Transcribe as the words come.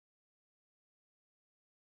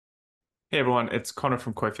Hey everyone, it's Connor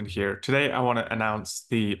from Koyfin here. Today I want to announce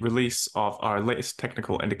the release of our latest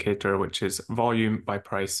technical indicator, which is volume by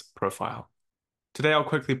price profile. Today I'll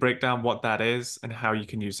quickly break down what that is and how you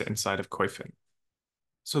can use it inside of Koyfin.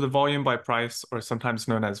 So the volume by price, or sometimes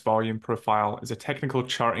known as volume profile, is a technical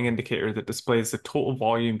charting indicator that displays the total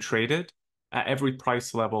volume traded at every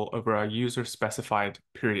price level over a user-specified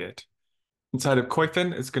period. Inside of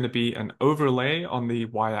Koyfin, it's going to be an overlay on the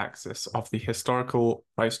y-axis of the historical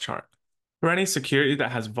price chart. For any security that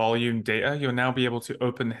has volume data, you'll now be able to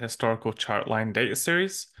open the historical chart line data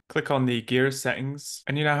series, click on the gear settings,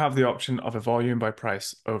 and you now have the option of a volume by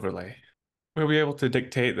price overlay. We'll be able to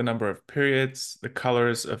dictate the number of periods, the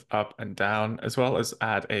colors of up and down, as well as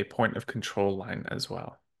add a point of control line as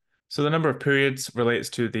well. So the number of periods relates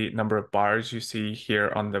to the number of bars you see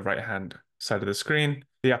here on the right-hand side of the screen.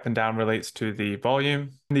 The up and down relates to the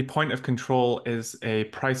volume. And the point of control is a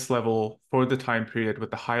price level for the time period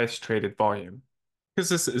with the highest traded volume. Because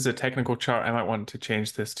this is a technical chart, I might want to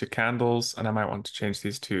change this to candles, and I might want to change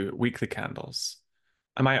these to weekly candles.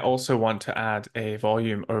 I might also want to add a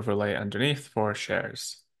volume overlay underneath for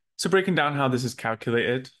shares. So breaking down how this is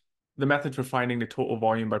calculated, the method for finding the total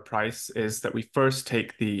volume by price is that we first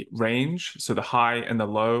take the range, so the high and the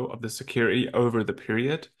low of the security over the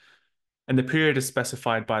period. And the period is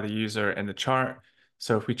specified by the user in the chart.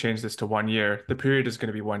 So if we change this to 1 year, the period is going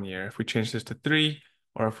to be 1 year. If we change this to 3,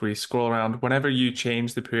 or if we scroll around, whenever you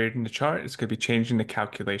change the period in the chart, it's going to be changing the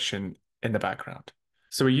calculation in the background.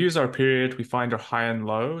 So we use our period, we find our high and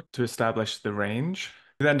low to establish the range.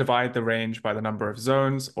 We then divide the range by the number of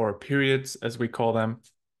zones or periods, as we call them,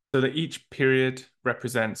 so that each period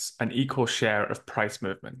represents an equal share of price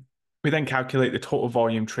movement. We then calculate the total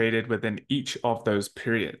volume traded within each of those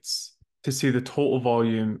periods to see the total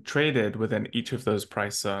volume traded within each of those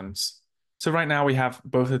price zones. So right now we have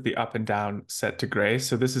both of the up and down set to gray.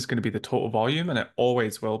 So this is going to be the total volume, and it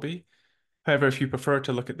always will be. However, if you prefer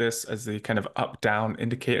to look at this as the kind of up-down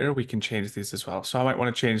indicator, we can change these as well. So I might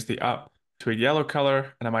want to change the up to a yellow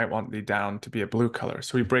color, and I might want the down to be a blue color.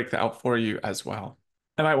 So we break that out for you as well.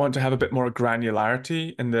 I might want to have a bit more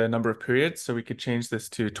granularity in the number of periods, so we could change this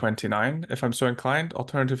to 29 if I'm so inclined.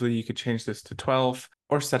 Alternatively, you could change this to 12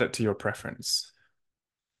 or set it to your preference.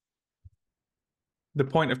 The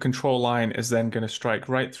point of control line is then going to strike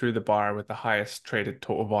right through the bar with the highest traded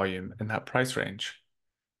total volume in that price range.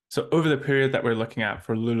 So over the period that we're looking at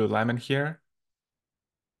for Lululemon here,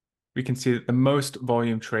 we can see that the most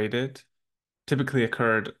volume traded typically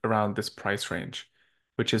occurred around this price range,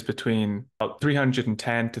 which is between about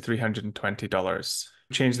 $310 to $320.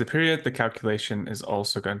 Change the period, the calculation is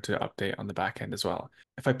also going to update on the back end as well.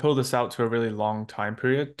 If I pull this out to a really long time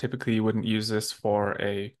period, typically you wouldn't use this for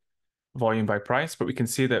a volume by price, but we can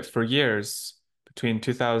see that for years between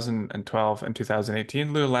 2012 and 2018,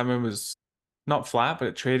 Lululemon was not flat, but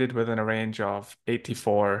it traded within a range of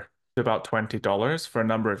 84 to about $20 for a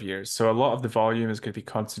number of years. So a lot of the volume is going to be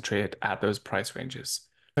concentrated at those price ranges.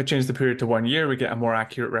 If I change the period to 1 year, we get a more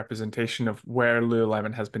accurate representation of where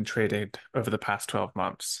Lululemon has been traded over the past 12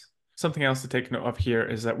 months. Something else to take note of here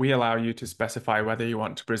is that we allow you to specify whether you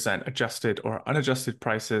want to present adjusted or unadjusted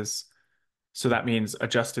prices. So that means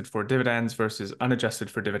adjusted for dividends versus unadjusted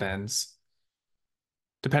for dividends.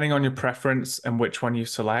 Depending on your preference and which one you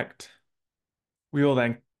select, we will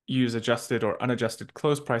then use adjusted or unadjusted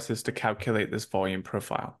close prices to calculate this volume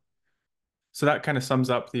profile. So that kind of sums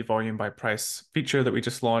up the volume by price feature that we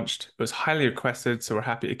just launched. It was highly requested, so we're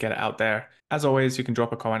happy to get it out there. As always, you can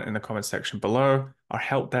drop a comment in the comment section below. Our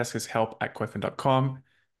help desk is help@koyfin.com.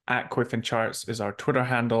 @koyfincharts is our Twitter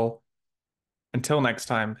handle. Until next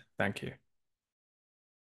time, thank you.